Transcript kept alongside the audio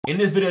In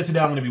this video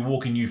today, I'm going to be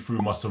walking you through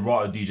my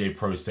Serato DJ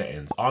Pro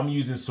settings. I'm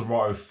using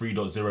Serato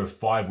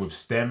 3.05 with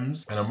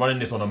stems, and I'm running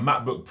this on a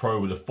MacBook Pro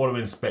with the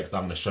following specs that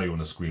I'm going to show you on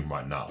the screen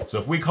right now. So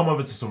if we come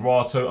over to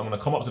Serato, I'm going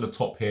to come up to the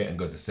top here and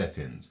go to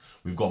settings.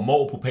 We've got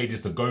multiple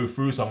pages to go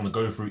through, so I'm going to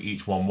go through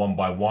each one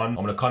by one. I'm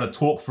going to kind of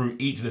talk through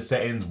each of the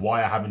settings,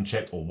 why I haven't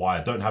checked or why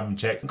I don't have them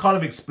checked, and kind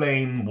of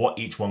explain what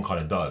each one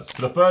kind of does.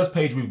 So the first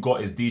page we've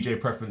got is DJ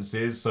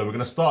preferences. So we're going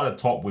to start at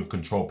the top with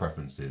control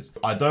preferences.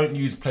 I don't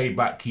use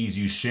playback keys,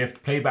 use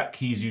shift. Playback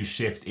keys use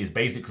shift is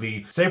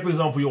basically, say for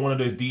example, you're one of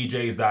those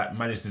DJs that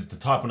manages to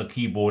type on a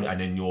keyboard and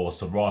then your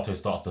Serato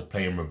starts to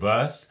play in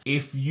reverse.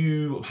 If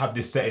you have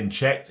this setting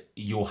checked,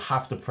 you'll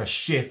have to press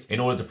shift in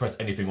order to press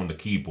anything on the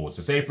keyboard.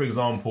 So say for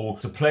example,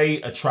 to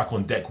play a track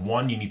on deck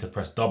 1, you need to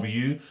press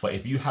W, but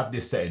if you have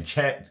this setting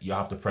checked, you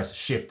have to press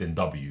shift and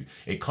W.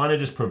 It kind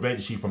of just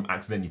prevents you from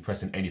accidentally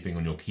pressing anything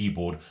on your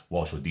keyboard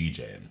whilst you're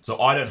DJing.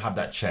 So I don't have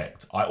that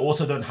checked. I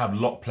also don't have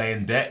lock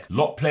playing deck.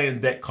 Lock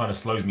playing deck kind of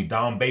slows me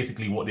down.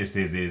 Basically what this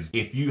is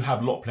if you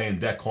have lock playing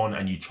deck on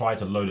and you try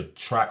to load a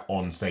track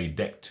on say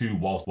deck 2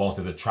 whilst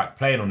there's a track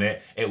playing on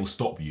it, it will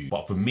stop you.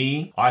 But for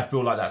me, I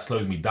feel like that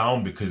slows me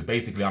down because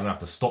basically I'm gonna have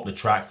to stop the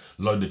track,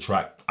 load the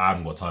track. I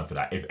haven't got time for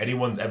that. If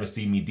anyone's ever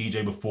seen me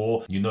DJ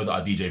before, you know that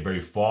I DJ very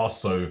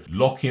fast, so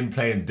locking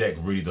playing deck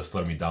really does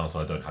slow me down, so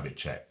I don't have it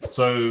checked.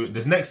 So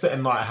this next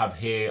setting that I have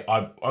here,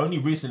 I've only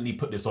recently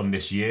put this on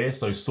this year,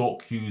 so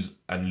sort cues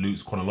and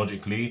loops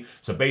chronologically.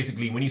 So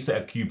basically when you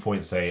set a cue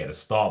point, say at the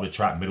start of the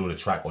track, middle of the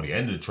track, or the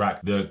end of the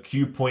track, the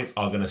cue points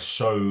are gonna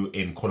show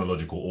in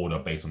chronological order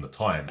based on the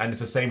time. And it's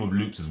the same with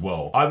loops as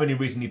well. I've only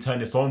recently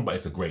turned this on, but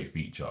it's a great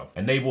feature.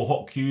 Enable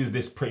hot cues.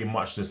 This pretty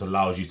much just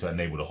allows you to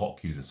enable the hot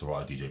cues in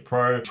Serato DJ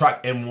Pro.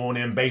 Track end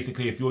warning.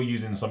 Basically, if you're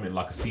using something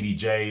like a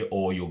CDJ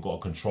or you've got a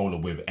controller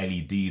with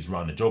LEDs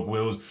around the jog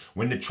wheels,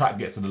 when the track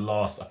gets to the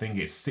last, I think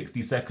it's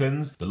 60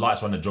 seconds, the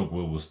lights around the jog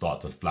wheel will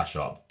start to flash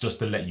up, just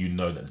to let you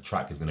know that the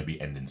track is gonna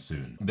be ending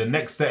soon. The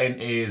next setting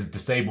is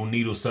disable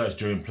needle search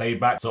during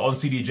playback. So on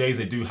CDJs,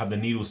 they do have the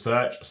needle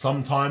search.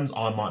 Sometimes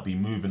I might be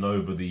moving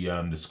over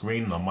the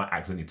screen and I might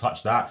accidentally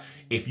touch that.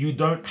 If you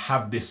don't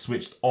have this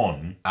switched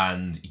on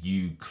and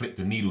you click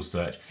the needle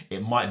search,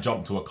 it might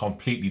jump to a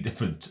completely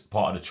different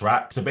part of the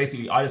track. So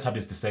basically I just have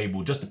this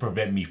disabled just to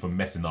prevent me from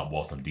messing up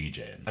whilst I'm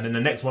DJing. And then the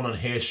next one on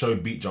here, show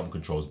beat jump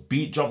controls.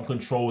 Beat jump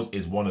controls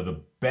is one of the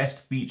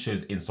best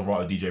features in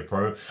Serato DJ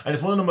Pro, and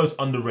it's one of the most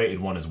underrated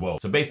one as well.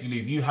 So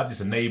basically if you have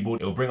this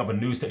enabled, it will bring up a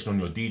new section on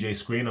your DJ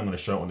screen. I'm going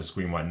to show it on the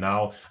screen right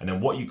now. And then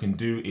what you can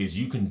do is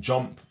you can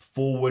jump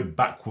forward,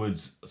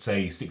 backwards,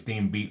 say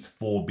 16 beats,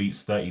 4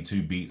 beats,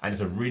 32 beats, and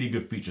it's a really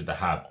good feature to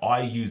have.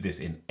 I use this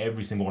in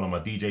every single one of my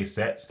DJ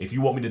sets. If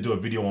you want me to do a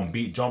video on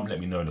beat jump, let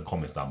me know in the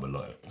comments down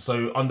below.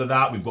 So under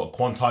that, we've got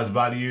quantized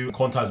value.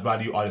 Quantized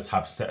value, I just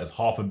have set as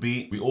half a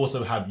beat. We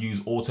also have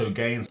use auto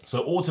gains.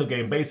 So auto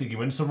gain, basically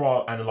when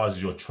Serato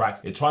analyzes your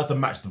tracks, it tries to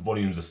match the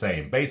volumes the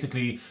same.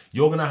 Basically,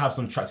 you're gonna have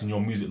some tracks in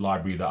your music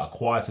library that are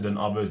quieter than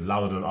others,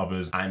 louder than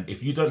others, and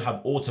if you don't have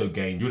auto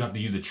gain, you'd have to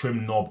use the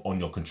trim knob on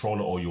your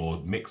controller or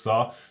your mixer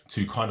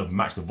to kind of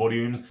match the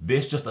volumes.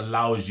 This just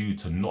allows you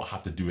to not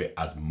have to do it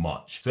as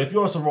much. So if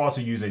you're a Serato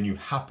user and you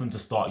happen to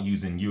start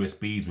using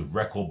USBs with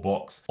record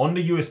box, on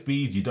the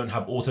USBs you don't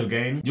have auto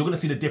gain, you're gonna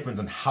see the difference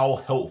and how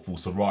helpful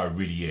Serato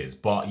really is.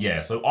 But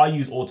yeah, so I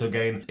use auto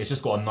gain. It's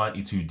just got a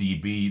 92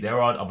 dB.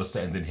 There are other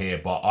settings in here,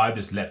 but I've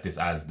just left this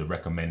as the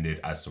recommended,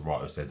 as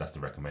Serato says, that's the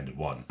recommended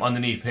one.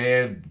 Underneath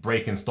here,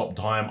 break and stop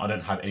time, I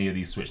don't have any of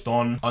these switched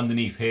on.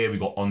 Underneath here, we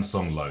got on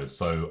song load.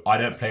 So I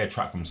don't play a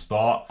track from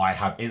start. I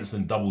have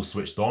instant double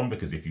switched on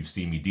because if you've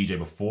seen me DJ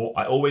before,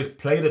 I always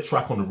play the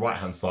track on the right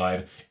hand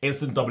side,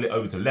 instant double it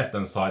over to left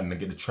hand side, and then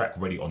get the track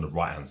ready on the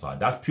right hand side.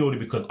 That's purely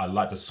because I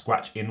like to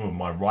scratch in with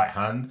my right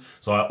hand.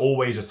 So I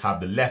always just have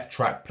the left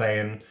track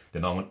playing,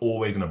 then I'm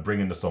always gonna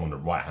bring in the song on the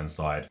right hand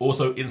side.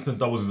 Also, instant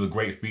doubles is a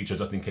great feature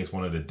just in case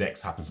one of the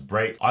decks happens to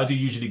break. I do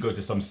usually go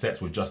to some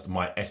sets with just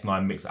my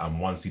S9 mixer and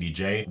one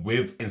CDJ.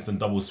 With instant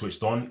doubles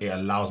switched on, it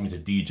allows me to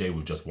DJ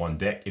with just one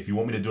deck. If you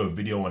want me to do a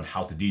video on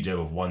how to DJ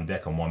with one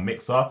deck and one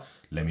mixer,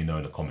 let me know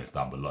in the comments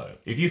down below.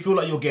 If you feel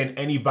like you're getting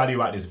any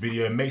value out of this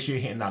video, make sure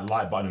you're hitting that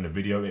like button in the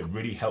video. It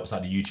really helps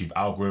out the YouTube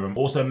algorithm.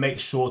 Also, make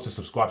sure to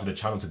subscribe to the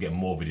channel to get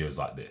more videos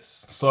like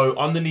this. So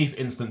underneath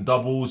instant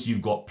doubles,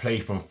 you've got play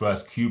from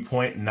first cue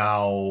point.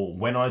 Now,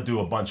 when I do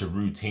a bunch of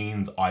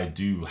routines, I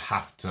do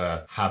have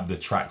to have the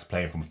tracks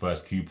playing from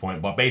first cue point.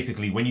 But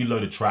basically, when you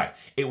load a track,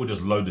 it will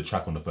just load the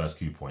track on the first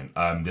cue point.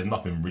 There's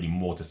nothing really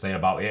more to say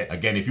about it.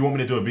 Again, if you want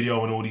me to do a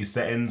video on all these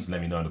settings, let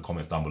me know in the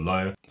comments down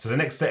below. So the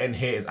next setting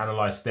here is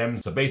analyze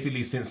stems. So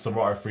basically since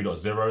Serato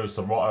 3.0,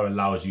 Serato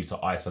allows you to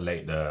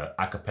isolate the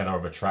acapella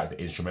of a track, the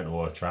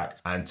instrumental of a track,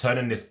 and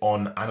turning this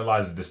on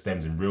analyzes the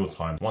stems in real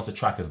time. Once the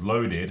track is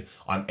loaded,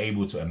 I'm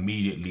able to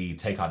immediately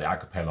take out the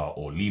acapella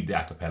or leave the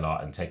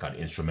acapella and take out the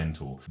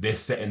instrumental. This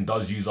setting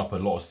does use up a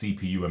lot of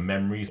CPU and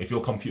memory. If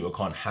your computer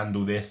can't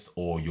handle this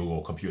or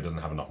your computer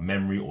doesn't have enough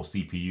memory or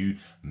CPU,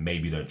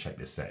 maybe don't check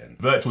this setting.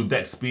 Virtual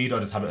deck speed, I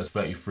just have it as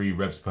 33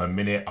 revs per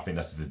minute. I think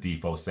that's just the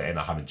default setting.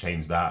 I haven't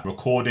changed that.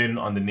 Record recording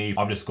underneath,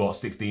 I've just got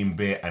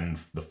 16-bit and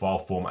the file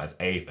format as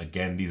AIF.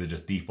 Again, these are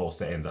just default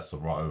settings that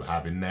Serato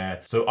have in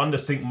there. So under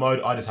sync mode,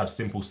 I just have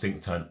simple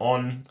sync turned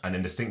on, and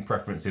in the sync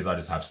preferences, I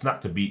just have snap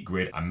to beat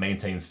grid and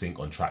maintain sync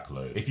on track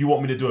load. If you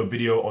want me to do a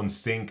video on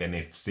sync and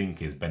if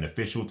sync is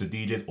beneficial to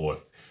DJs, or if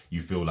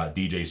you feel like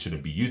DJs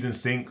shouldn't be using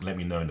sync, let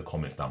me know in the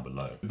comments down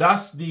below.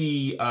 That's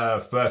the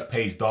first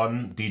page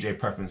done, DJ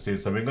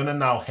preferences. So we're gonna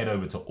now head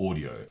over to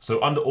audio.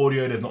 So under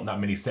audio, there's not that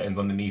many settings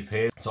underneath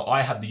here. So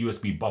I have the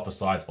USB buffer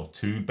size of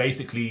 2.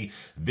 Basically,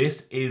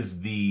 this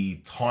is the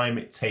time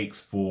it takes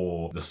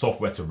for the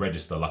software to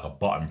register like a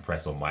button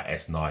press on my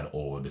S9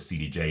 or the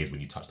CDJs when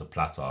you touch the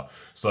platter.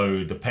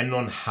 So depending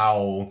on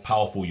how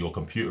powerful your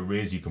computer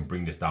is, you can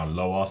bring this down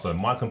lower. So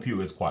my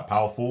computer is quite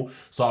powerful,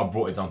 so I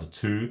brought it down to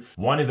 2.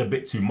 1 is a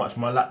bit too much for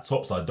my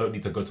laptop, so I don't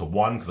need to go to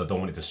 1 because I don't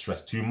want it to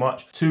stress too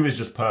much. 2 is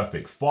just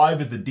perfect.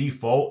 5 is the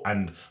default,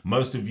 and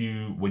most of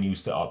you, when you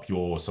set up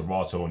your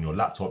Serato on your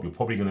laptop, you're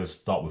probably gonna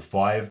start with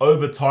 5.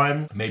 Over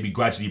time, maybe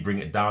gradually bring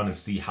it down and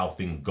see how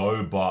things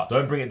go, but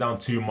don't bring it down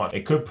too much.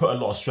 It could put a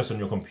lot of stress on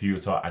your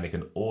computer, and it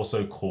can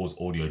also cause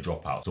audio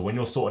dropout. So when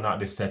you're sorting out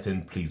this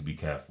setting, please be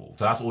careful.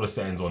 So that's all the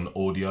settings on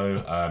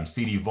audio.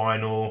 CD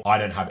vinyl, I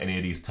don't have any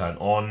of these turned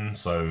on,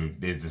 so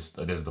there's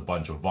a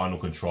bunch of vinyl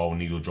control,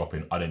 needle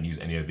dropping. I don't use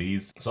any of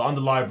these. So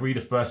under library,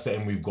 the first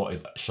setting we've got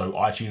is show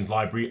iTunes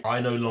library. I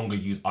no longer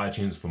use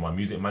iTunes for my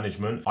music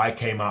management. I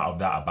came out of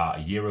that about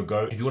a year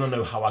ago. If you want to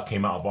know how I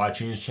came out of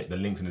iTunes, check the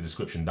links in the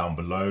description down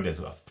below. There's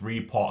a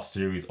 3-part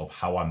series of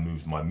how I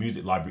moved my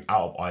music library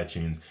out of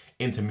iTunes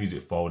into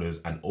music folders,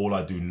 and all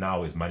I do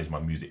now is manage my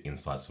music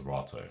inside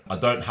Serato. I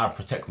don't have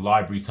protect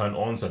library turned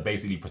on, so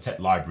basically protect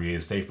library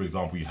is, say for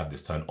example you have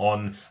this turned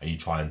on and you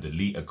try and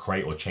delete a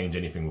crate or change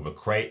anything with a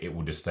crate, it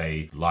will just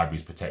say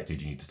library's protected,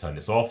 you need to turn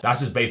this off. That's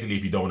just basically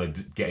if you don't want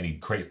to get any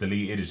crates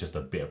deleted, it's just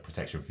a bit of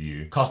protection for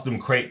you. Custom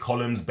crate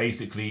columns,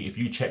 basically if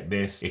you check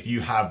this, if you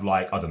have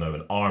like, I don't know,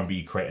 an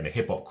R&B crate and a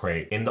hip hop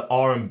crate, in the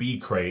R&B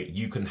crate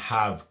you can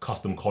have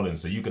custom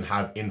columns, so you can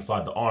have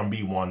inside the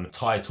R&B one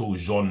title,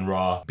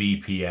 genre,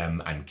 BPM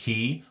and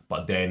key,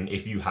 but then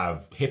if you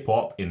have hip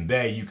hop in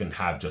there, you can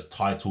have just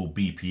title,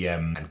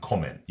 BPM and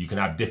comment. You can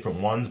have different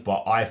ones,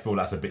 but I feel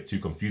that's a bit too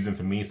confusing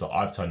for me, so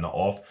I've turned that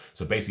off.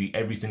 So basically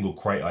every single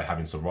crate I have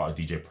in Serato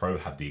DJ Pro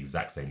have the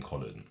exact same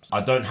columns. I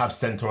don't have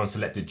center on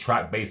selected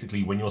track.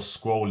 Basically when you're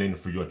scrolling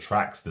through your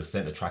tracks, the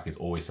center track is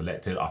always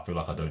selected. I feel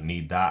like I don't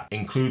need that.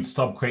 Include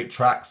sub crate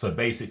tracks. So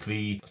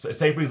basically, so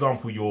say for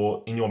example,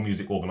 you're in your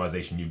music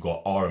organization, you've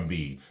got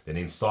R&B, then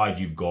inside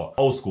you've got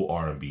old school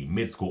R&B,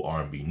 mid school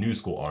R&B, new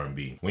school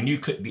R&B. When you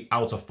click the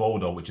outer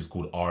folder, which is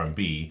called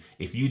R&B,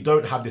 if you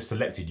don't have this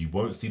selected, you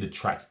won't see the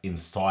tracks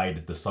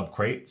inside the sub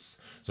crates.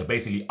 So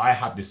basically I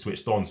have this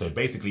switched on. So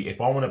basically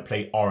if I want to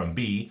play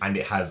R&B and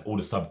it has all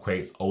the sub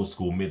crates, old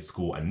school, mid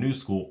school and new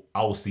school,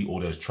 I'll see all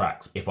those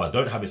tracks. If I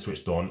don't have it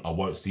switched on, I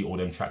won't see all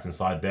them tracks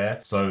inside there.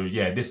 So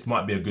yeah, this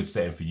might be a good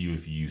setting for you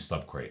if you use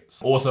sub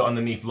crates. Also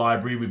underneath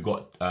library, we've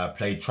got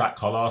play track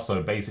color.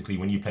 So basically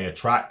when you play a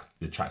track,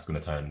 the track's gonna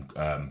turn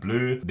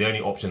blue. The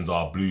only options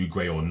are blue,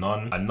 gray or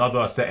none.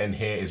 Another setting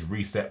here is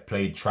reset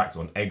played tracks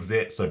on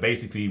exit. So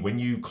basically when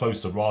you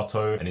close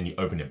Serato and then you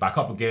open it back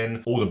up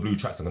again, all the blue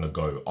tracks are gonna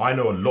go. I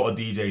know a lot of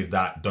DJs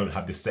that don't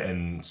have this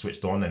setting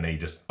switched on and they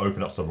just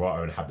open up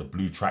Serato and have the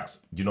blue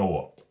tracks. You know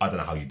what? I don't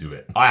know how you do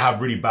it. I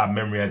have really bad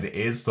memory as it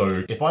is,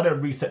 so if I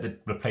don't reset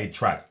the played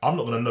tracks, I'm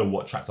not gonna know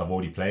what tracks I've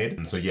already played.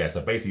 And so yeah,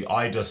 so basically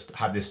I just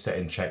have this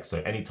setting checked,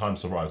 so anytime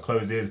Serato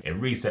closes, it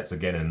resets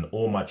again and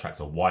all my tracks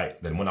are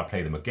white. Then when I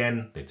play them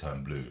again, they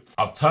turn blue.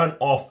 I've turned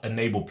off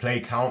enable play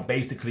count.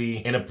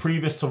 Basically, in a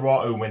previous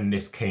Serato when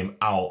this came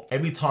out,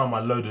 every time I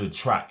loaded a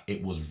track,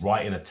 it was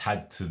writing a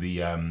tag to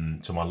the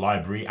to my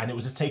library, and it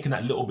was just taking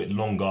that little bit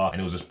longer,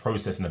 and it was just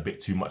processing a bit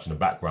too much in the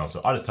background.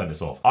 So I just turned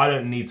this off. I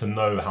don't need to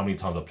know how many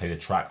times I played a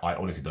track. I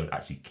honestly don't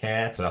actually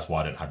care, so that's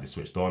why I don't have this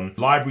switched on.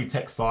 Library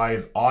text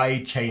size,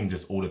 I change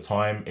this all the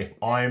time. If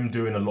I'm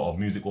doing a lot of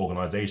music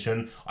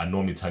organization, I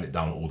normally turn it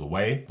down all the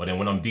way, but then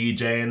when I'm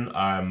DJing,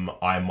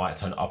 I might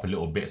turn it up a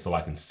little bit so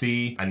I can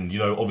see. And you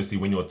know, obviously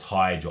when you're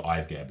tired, your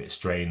eyes get a bit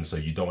strained, so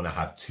you don't want to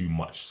have too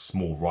much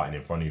small writing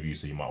in front of you,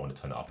 so you might want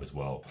to turn it up as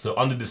well. So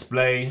under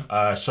display,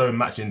 show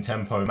matching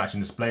tempo, matching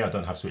display, I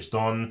don't have switched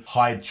on.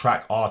 Hide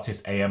track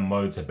artist AM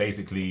mode, so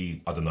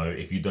basically, I don't know,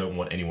 if you don't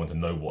want anyone to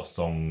know what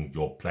song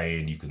you're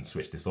playing, you can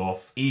switch this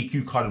off.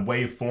 EQ colored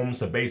waveform,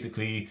 so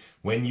basically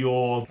when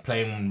you're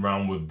playing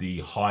around with the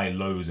high,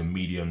 lows and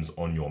mediums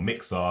on your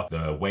mixer,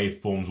 the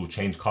waveforms will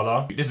change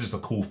color. This is just a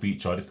cool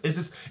feature.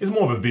 It's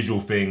more of a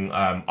visual thing.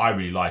 I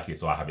really like it,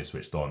 so I have it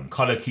switched on.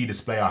 Color key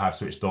display I have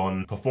switched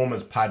on.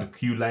 Performance pad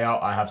queue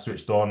layout I have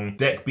switched on.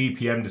 Deck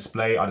BPM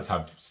display, I just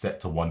have set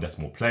to 1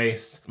 decimal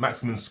place.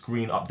 Maximum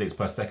screen updates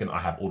per second, I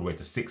have all the way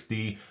to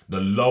 60. The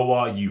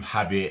lower you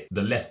have it,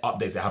 the less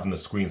updates it have on the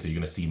screen, so you're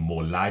gonna see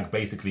more lag.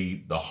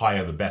 Basically, the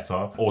higher the better.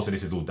 Also,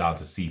 this is all down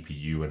to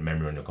CPU and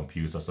memory on your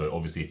computer, so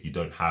obviously if you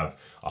don't have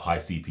a high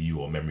CPU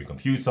or memory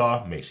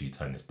computer, make sure you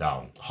turn this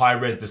down. High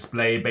res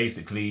display,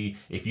 basically,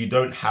 if you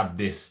don't have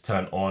this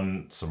turned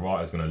on,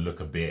 Serato is gonna look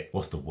a bit,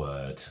 what's the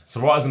word?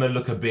 Serato is gonna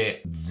look a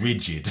bit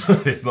rigid.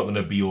 It's not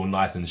gonna be all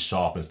nice and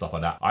sharp and stuff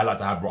like that. I like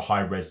to have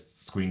high res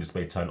screen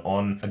display turned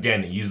on.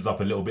 Again, it uses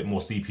up a little bit more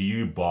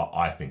CPU, but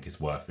I think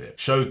it's worth it.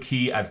 Show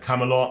key as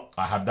Camelot,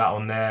 I have that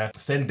on there.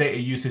 Send data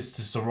usage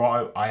to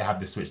Serato, I have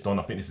this switched on.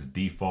 I think this is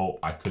default.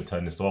 I could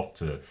turn this off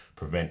to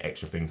prevent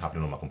extra things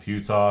happening on my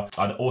computer.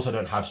 I also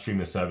don't have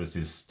streaming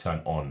services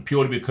turned on,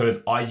 purely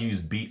because I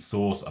used Beat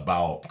Source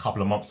about a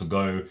couple of months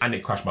ago and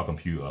it crashed my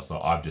computer. So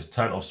I've just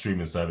turned off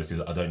streaming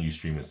services. I don't use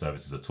streaming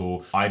services at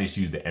all. I just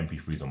use the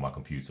MP3s on my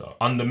computer.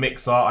 Under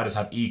mixer, I just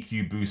have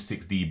EQ boost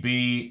 6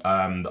 dB.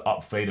 The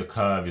up fader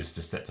curve is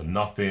just set to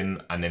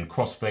nothing. And then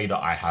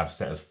crossfader I have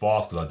set as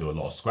fast because I do a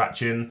lot of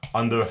scratching.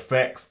 Under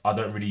effects, I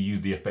don't really use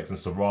the effects in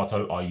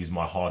Serato. I use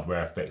my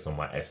hardware effects on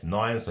my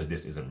S9, so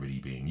this isn't really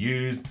being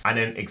used. And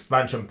then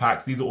expansion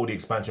packs, these are all the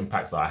expansion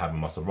packs that I have in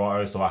my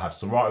Serato. So I have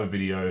Serato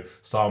Video,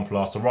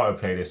 Sampler, Serato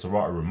Playlist,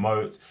 Serato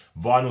Remote,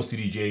 Vinyl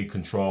CDJ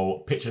Control,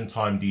 Pitch and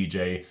Time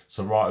DJ,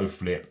 Serato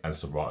Flip, and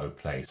Serato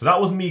Play. So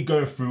that was me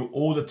going through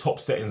all the top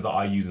settings that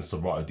I use in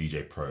Serato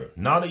DJ Pro.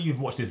 Now that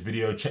you've watched this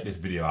video, check this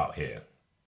video out here.